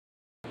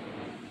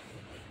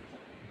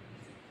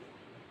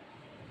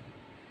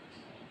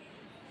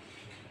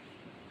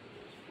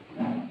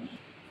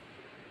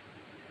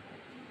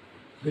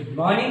Good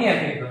morning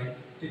everyone.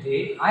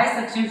 Today I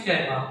Saksham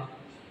Sharma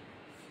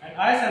And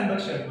I, Sanbak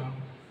Sharma.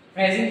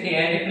 present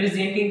here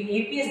representing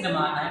APS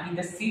Damana in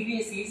the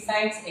Cbse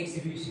Science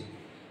Exhibition.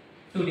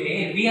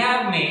 Today we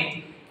have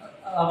made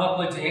our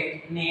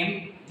project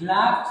named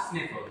GLAFD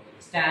Sniffer,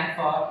 stand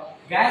for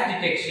Gas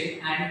Detection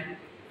and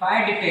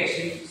Fire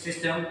Detection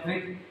System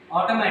with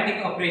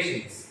Automatic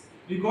Operations.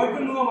 We got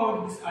to know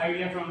about this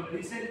idea from a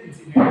recent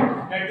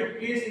incident that took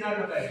place in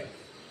our locality.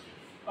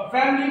 A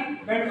family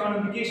went on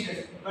a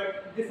vacation,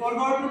 but they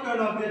forgot to turn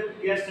off their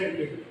gas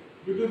regulator,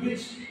 due to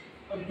which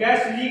a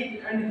gas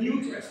leaked and a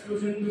huge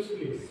explosion took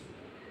place.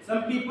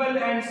 Some people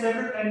and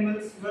several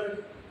animals were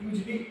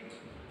hugely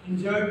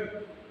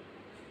injured.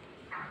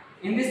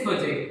 In this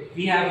project,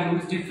 we have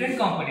used different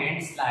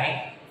components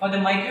like for the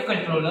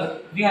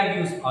microcontroller, we have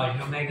used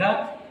Arduino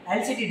Mega,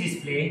 LCD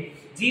display,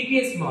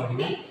 GPS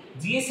module,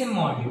 GSM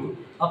module,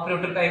 a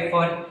prototype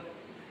for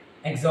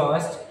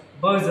exhaust,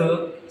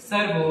 buzzer,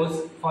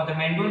 servos. For the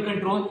manual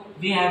control,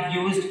 we have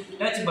used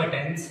touch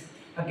buttons,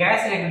 a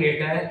gas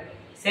regulator,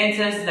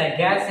 sensors like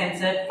gas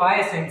sensor,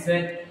 fire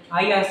sensor,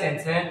 IR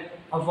sensor,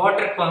 a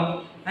water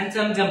pump and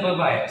some jumper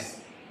wires.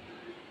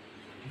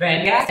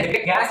 When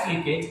gas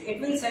leakage,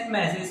 it will send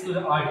message to the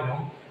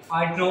Arduino.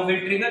 Arduino will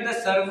trigger the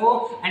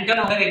servo and turn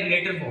on the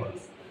regulator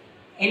valve.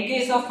 In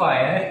case of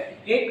fire,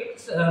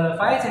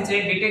 fire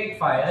sensor detect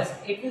fires.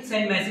 It will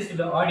send message to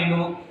the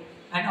Arduino,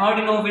 and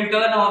Arduino will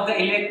turn off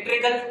the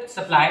electrical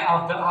supply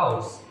of the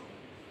house.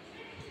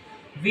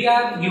 We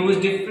have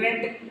used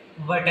different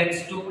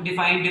buttons to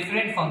define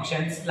different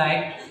functions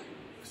like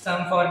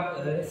some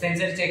for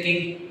sensor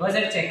checking,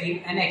 buzzer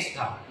checking and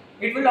extra.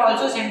 It will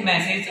also send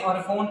message or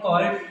a phone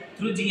call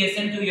through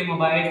GSM to your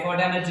mobile for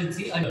the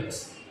emergency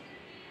alerts.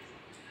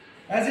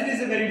 As it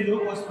is a very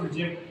low cost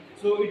project,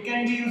 so it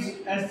can be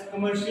used as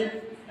commercial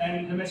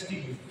and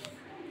domestic use.